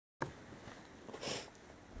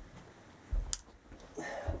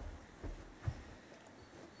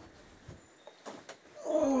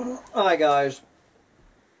Hi guys.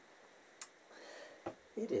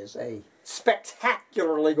 It is a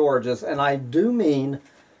spectacularly gorgeous, and I do mean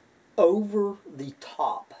over the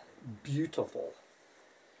top, beautiful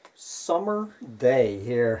summer day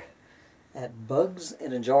here at Bugs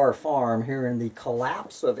in a Jar Farm here in the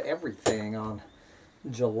collapse of everything on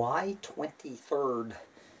July 23rd,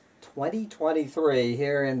 2023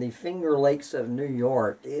 here in the Finger Lakes of New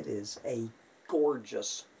York. It is a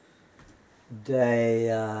gorgeous day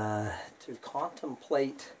to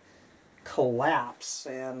contemplate collapse,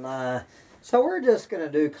 and so we're just going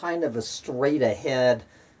to do kind of a straight ahead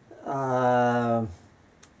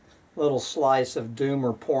little slice of doom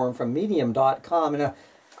or porn from medium.com. and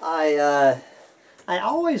I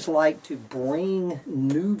always like to bring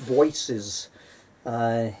new voices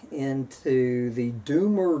into the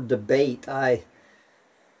doomer debate.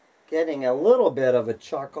 Getting a little bit of a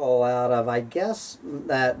chuckle out of, I guess,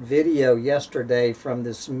 that video yesterday from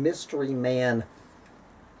this mystery man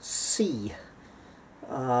C,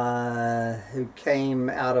 who came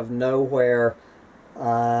out of nowhere,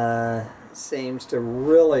 seems to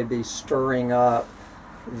really be stirring up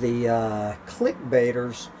the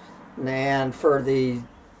clickbaiters. And for the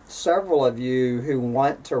several of you who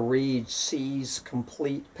want to read C's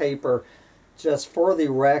complete paper, just for the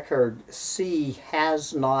record, C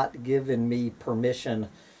has not given me permission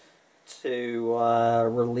to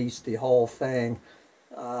release the whole thing.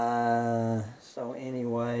 So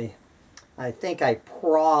anyway, I think I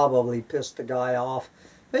probably pissed the guy off,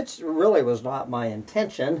 which really was not my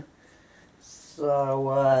intention.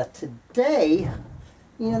 So today,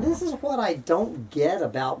 this is what I don't get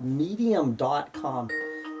about medium.com.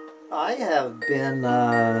 I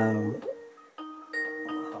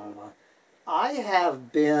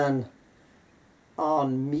have been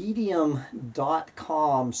on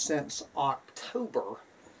medium.com since October,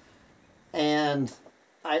 and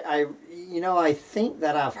I think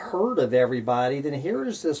that I've heard of everybody. Then here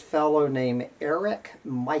is this fellow named Erik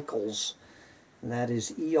Michaels, and that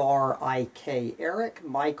is E-R-I-K, Erik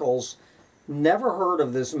Michaels. Never heard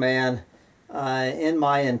of this man in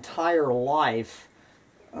my entire life.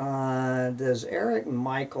 Does Erik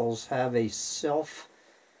Michaels have a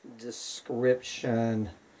self-description?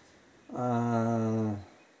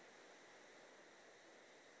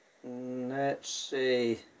 Let's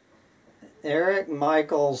see. Erik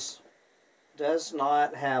Michaels does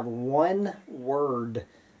not have one word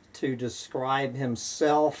to describe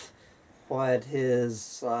himself, what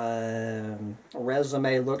his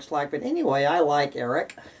resume looks like. But anyway, I like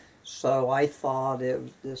Erik, so I thought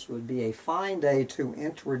this would be a fine day to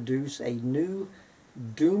introduce a new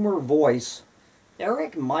doomer voice,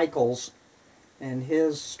 Erik Michaels, and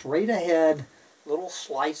his straight-ahead little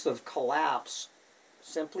slice of collapse,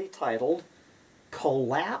 simply titled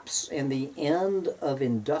Collapse and the End of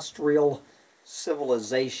Industrial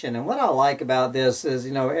Civilization. And what I like about this is,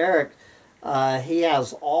 Erik, he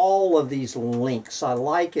has all of these links. I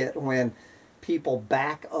like it when people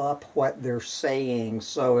back up what they're saying.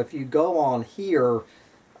 So if you go on here,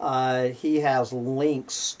 he has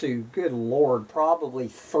links to, good Lord, probably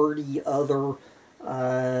 30 other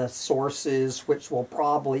sources, which will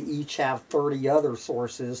probably each have 30 other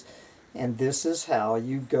sources. And this is how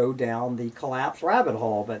you go down the collapse rabbit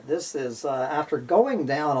hole. But this is, after going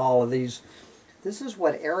down all of these, this is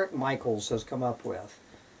what Erik Michaels has come up with.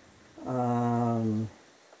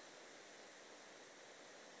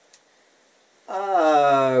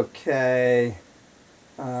 Okay.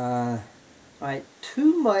 Right.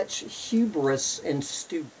 Too much hubris and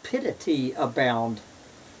stupidity abound.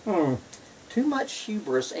 Too much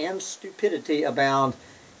hubris and stupidity abound.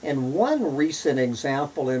 And one recent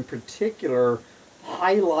example in particular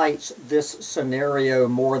highlights this scenario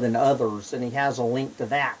more than others, and he has a link to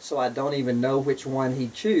that, so I don't even know which one he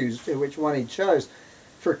chose.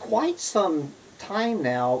 For quite some time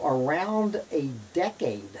now, around a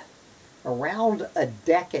decade,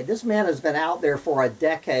 this man has been out there for a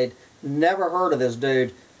decade. Never heard of this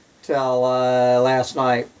dude till last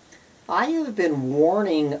night. I have been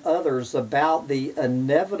warning others about the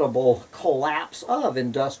inevitable collapse of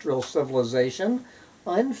industrial civilization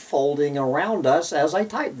unfolding around us as I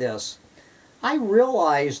type this. I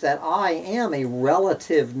realize that I am a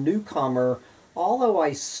relative newcomer, although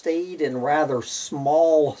I stayed in rather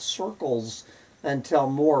small circles until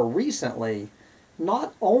more recently.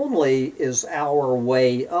 Not only is our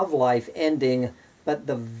way of life ending, but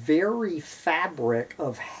the very fabric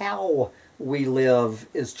of how we live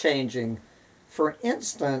is changing. For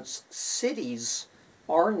instance, cities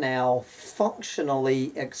are now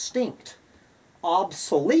functionally extinct,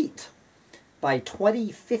 obsolete by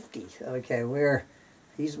 2050. Okay,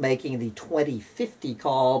 He's making the 2050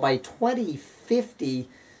 call. By 2050,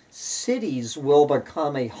 cities will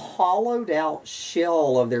become a hollowed out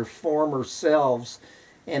shell of their former selves,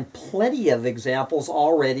 and plenty of examples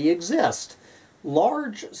already exist.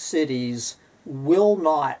 Large cities will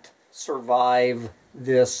not survive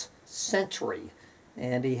this century,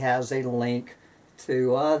 and he has a link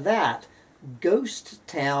to that. Ghost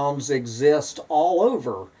towns exist all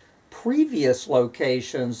over. Previous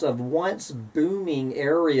locations of once booming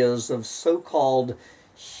areas of so-called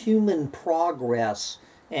human progress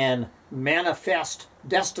and manifest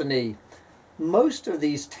destiny. Most of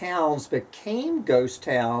these towns became ghost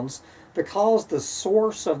towns because the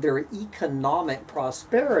source of their economic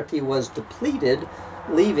prosperity was depleted,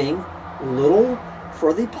 leaving little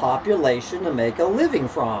for the population to make a living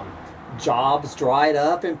from. Jobs dried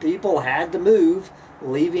up and people had to move,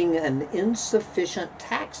 leaving an insufficient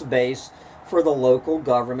tax base for the local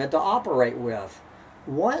government to operate with.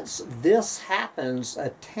 Once this happens, a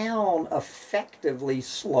town effectively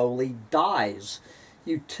slowly dies.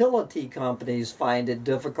 Utility companies find it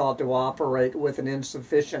difficult to operate with an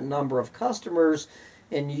insufficient number of customers,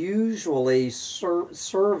 and usually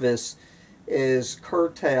service is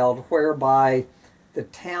curtailed, whereby the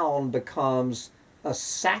town becomes a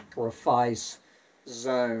sacrifice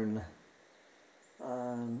zone.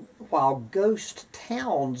 While ghost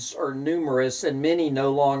towns are numerous and many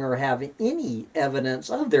no longer have any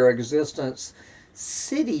evidence of their existence,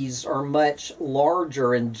 cities are much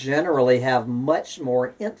larger and generally have much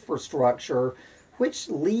more infrastructure, which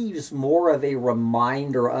leaves more of a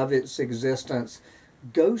reminder of its existence.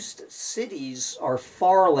 Ghost cities are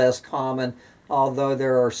far less common, although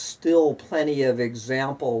there are still plenty of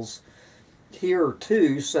examples here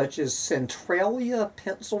too, such as Centralia,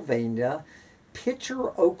 Pennsylvania,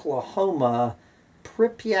 Pitcher, Oklahoma,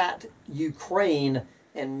 Pripyat, Ukraine,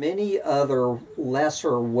 and many other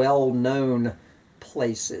lesser well-known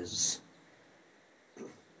places.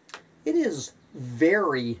 It is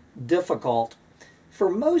very difficult for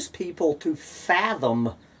most people to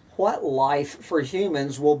fathom what life for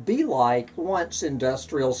humans will be like once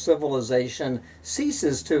industrial civilization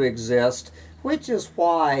ceases to exist, which is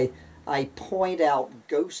why I point out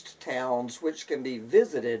ghost towns which can be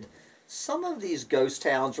visited. Some of these ghost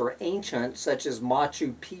towns are ancient, such as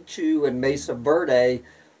Machu Picchu and Mesa Verde.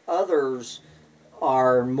 Others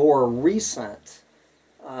are more recent.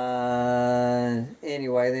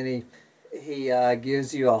 Anyway, then he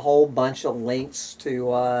gives you a whole bunch of links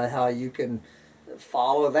to how you can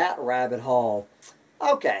follow that rabbit hole.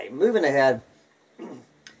 Okay, moving ahead.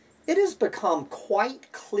 It has become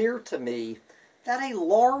quite clear to me that a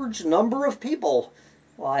large number of people,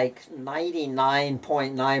 like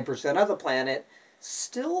 99.9% of the planet,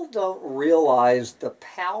 still don't realize the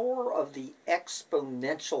power of the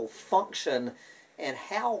exponential function and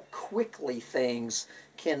how quickly things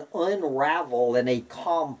can unravel in a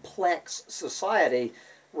complex society.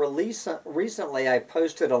 Recently, I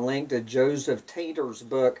posted a link to Joseph Tainter's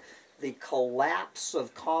book, The Collapse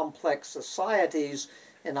of Complex Societies,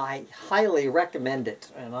 and I highly recommend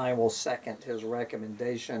it, and I will second his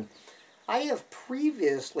recommendation. I have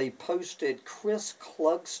previously posted Chris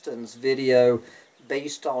Clugston's video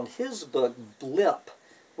based on his book, Blip,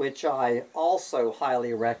 which I also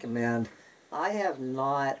highly recommend. I have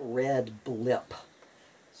not read Blip,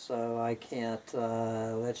 so I can't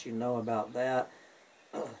let you know about that.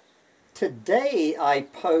 Today I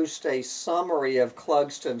post a summary of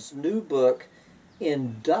Clugston's new book,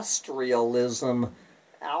 Industrialism,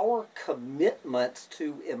 Our Commitment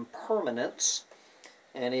to Impermanence,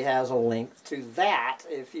 and he has a link to that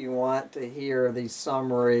if you want to hear the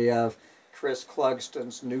summary of Chris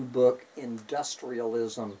Clugston's new book,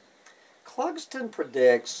 Industrialism. Clugston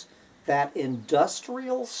predicts that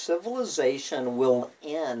industrial civilization will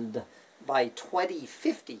end by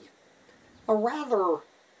 2050, a rather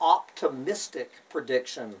optimistic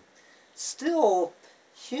prediction. Still,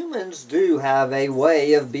 humans do have a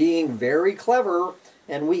way of being very clever,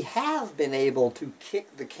 and we have been able to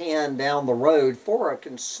kick the can down the road for a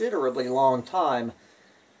considerably long time.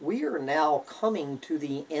 We are now coming to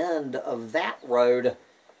the end of that road,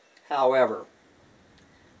 however.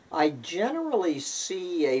 I generally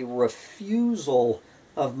see a refusal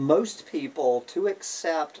of most people to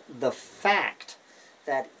accept the fact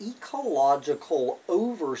that ecological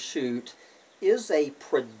overshoot is a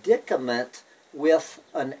predicament with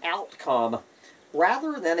an outcome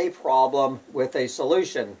rather than a problem with a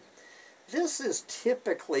solution. This is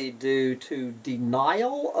typically due to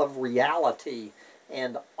denial of reality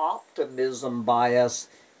and optimism bias,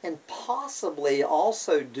 and possibly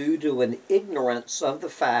also due to an ignorance of the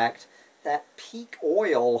fact that peak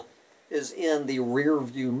oil is in the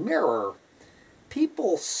rearview mirror,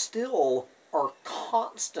 people still are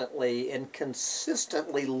constantly and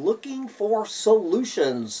consistently looking for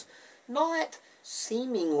solutions, not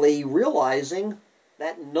seemingly realizing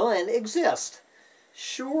that none exist.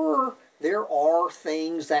 Sure, there are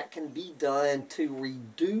things that can be done to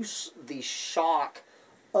reduce the shock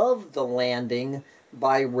of the landing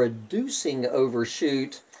by reducing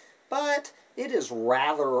overshoot, but it is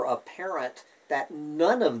rather apparent that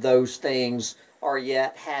none of those things are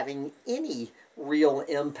yet having any real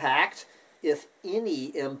impact, if any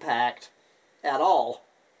impact at all.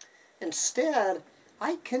 Instead,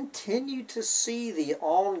 I continue to see the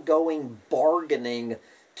ongoing bargaining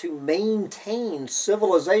to maintain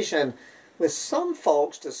civilization, with some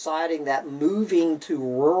folks deciding that moving to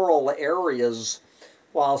rural areas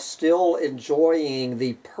while still enjoying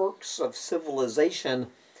the perks of civilization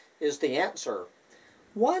is the answer.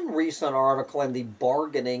 One recent article in the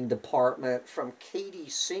bargaining department from Katie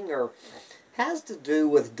Singer has to do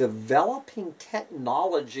with developing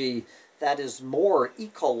technology that is more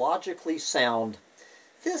ecologically sound.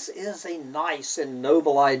 This is a nice and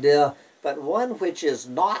noble idea, but one which is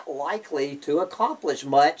not likely to accomplish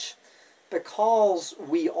much because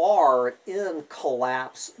we are in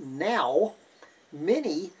collapse now.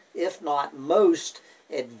 Many, if not most,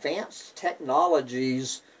 advanced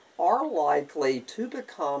technologies are likely to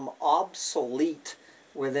become obsolete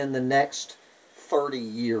within the next 30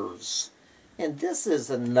 years. And this is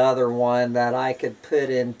another one that I could put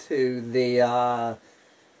into the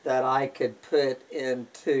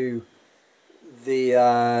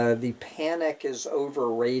the panic is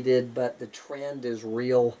overrated, but the trend is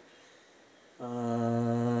real.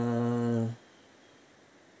 I'm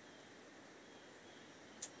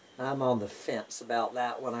on the fence about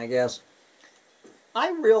that one, I guess.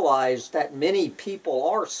 I realize that many people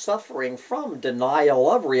are suffering from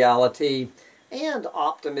denial of reality and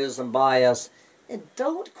optimism bias and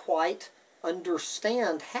don't quite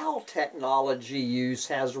understand how technology use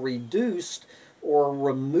has reduced or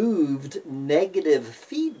removed negative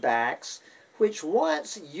feedbacks which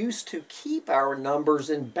once used to keep our numbers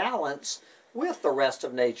in balance with the rest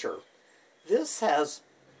of nature. This has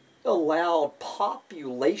allowed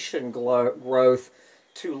population growth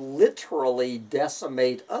to literally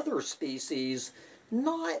decimate other species,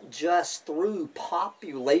 not just through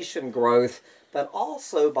population growth, but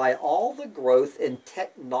also by all the growth in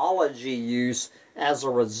technology use as a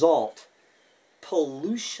result.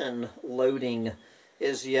 Pollution loading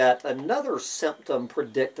is yet another symptom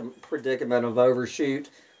predicament of overshoot,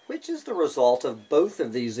 which is the result of both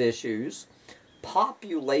of these issues.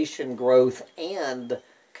 Population growth and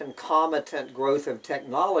concomitant growth of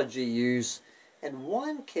technology use, and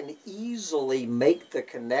one can easily make the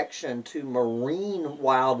connection to marine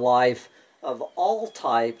wildlife of all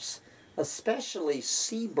types, especially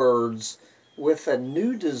seabirds, with a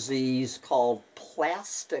new disease called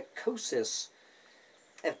plasticosis.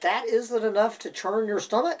 If that isn't enough to churn your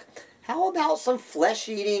stomach, how about some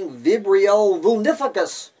flesh-eating Vibrio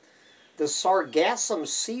vulnificus? The sargassum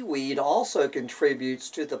seaweed also contributes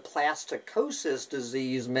to the plasticosis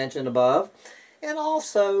disease mentioned above, and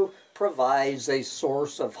also provides a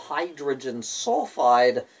source of hydrogen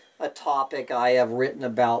sulfide, a topic I have written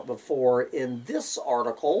about before in this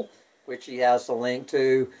article, which he has a link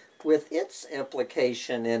to, with its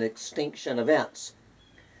implication in extinction events.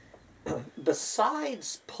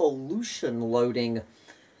 Besides pollution loading,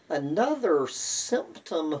 another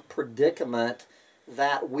symptom predicament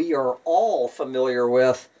that we are all familiar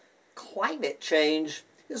with, climate change,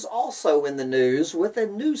 is also in the news, with a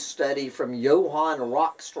new study from Johan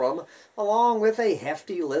Rockström, along with a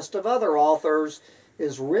hefty list of other authors,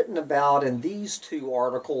 is written about in these two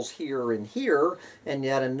articles here and here. And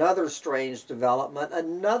yet another strange development,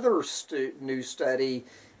 another new study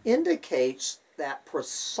indicates that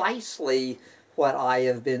precisely what I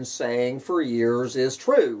have been saying for years is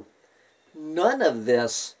true. None of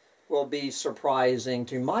this will be surprising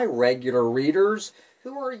to my regular readers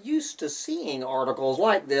who are used to seeing articles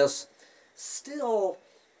like this. Still,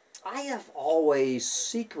 I have always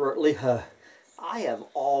secretly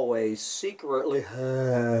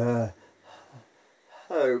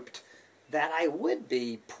hoped that I would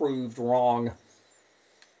be proved wrong.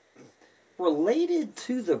 Related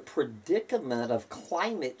to the predicament of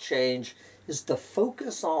climate change is the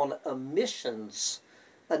focus on emissions,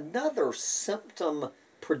 another symptom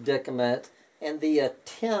predicament, and the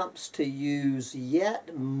attempts to use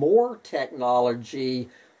yet more technology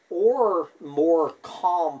or more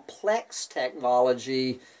complex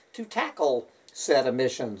technology to tackle said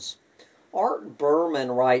emissions. Art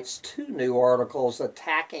Berman writes two new articles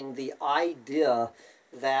attacking the idea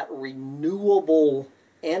that renewable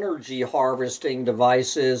energy harvesting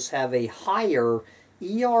devices have a higher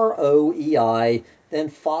EROEI than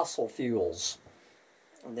fossil fuels.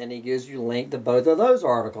 And then he gives you a link to both of those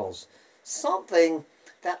articles. Something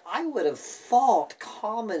that I would have thought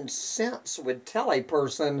common sense would tell a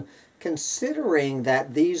person, considering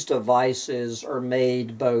that these devices are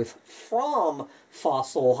made both from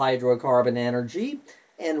fossil hydrocarbon energy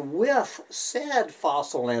and with said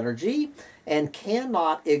fossil energy, and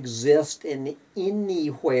cannot exist in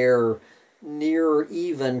anywhere near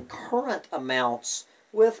even current amounts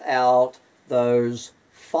without those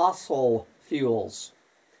fossil fuels.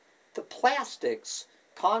 The plastics,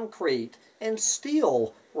 concrete, and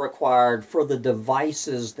steel required for the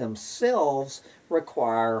devices themselves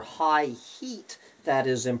require high heat that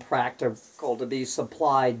is impractical to be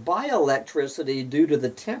supplied by electricity due to the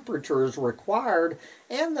temperatures required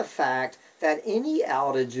and the fact that any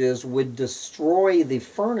outages would destroy the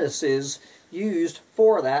furnaces used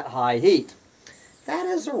for that high heat. That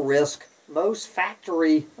is a risk most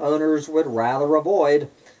factory owners would rather avoid.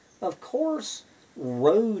 Of course,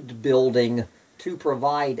 road building to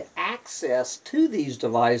provide access to these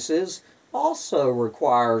devices also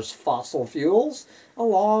requires fossil fuels,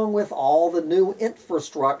 along with all the new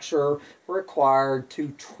infrastructure required to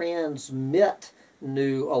transmit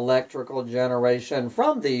new electrical generation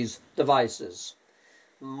from these devices.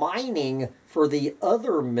 Mining for the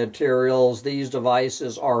other materials these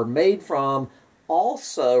devices are made from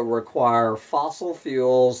also require fossil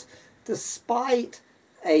fuels, despite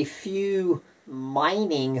a few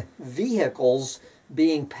mining vehicles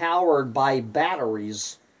being powered by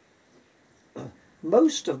batteries.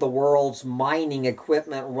 Most of the world's mining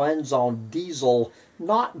equipment runs on diesel,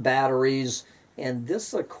 not batteries, and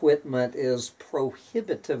this equipment is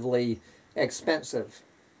prohibitively expensive.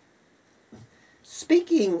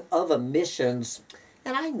 Speaking of emissions,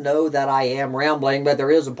 and I know that I am rambling, but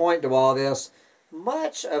there is a point to all this,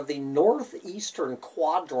 much of the northeastern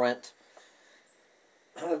quadrant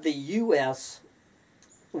of the U.S.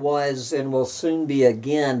 was and will soon be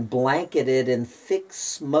again blanketed in thick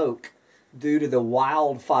smoke due to the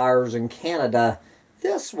wildfires in Canada.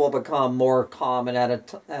 This will become more common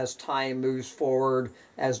as time moves forward,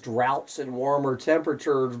 as droughts and warmer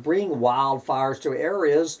temperatures bring wildfires to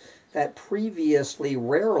areas that previously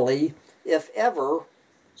rarely, if ever,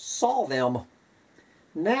 saw them.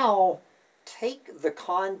 Now, take the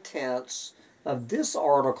contents of this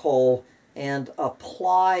article and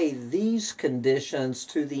apply these conditions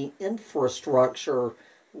to the infrastructure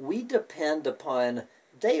we depend upon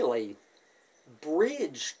daily.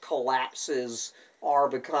 Bridge collapses are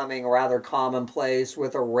becoming rather commonplace,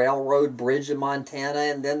 with a railroad bridge in Montana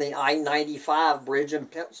and then the I-95 bridge in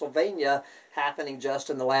Pennsylvania happening just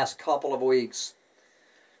in the last couple of weeks.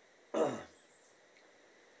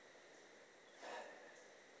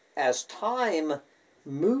 As time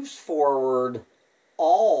moves forward,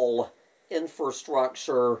 all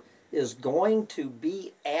infrastructure is going to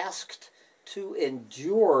be asked to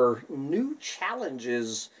endure new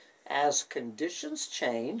challenges as conditions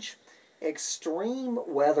change, extreme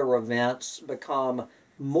weather events become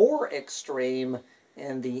more extreme,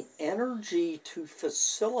 and the energy to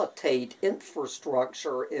facilitate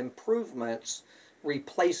infrastructure improvements,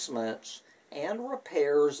 replacements, and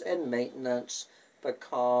repairs and maintenance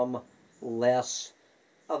become less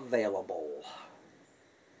available.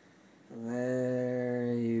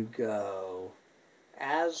 There you go.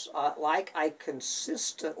 As like I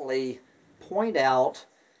consistently point out,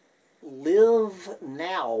 live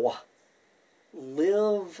now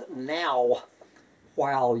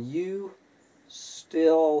while you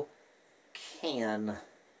still can.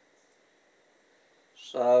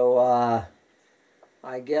 So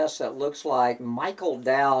I guess it looks like Michael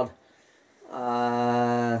Dowd,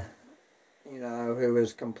 who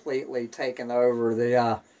has completely taken over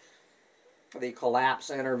the collapse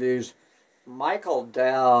interviews. Michael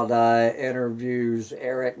Dowd interviews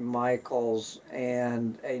Erik Michaels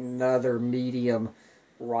and another Medium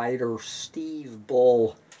writer, Steve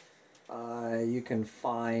Bull. You can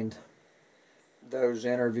find those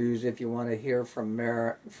interviews if you want to hear from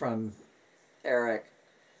Erik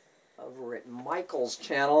over at Michael's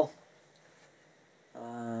channel.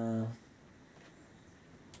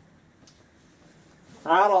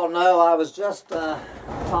 I don't know. I was just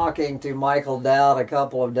talking to Michael Dowd a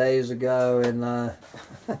couple of days ago, and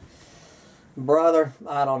brother,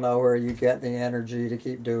 I don't know where you get the energy to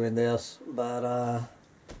keep doing this, but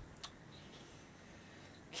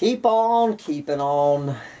keep on keeping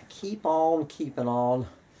on. Keep on keeping on.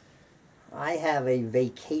 I have a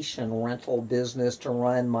vacation rental business to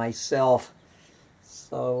run myself,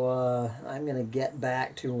 So I'm going to get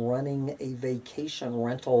back to running a vacation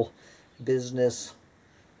rental business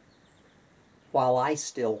while I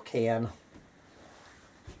still can.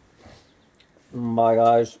 Bye,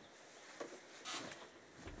 guys.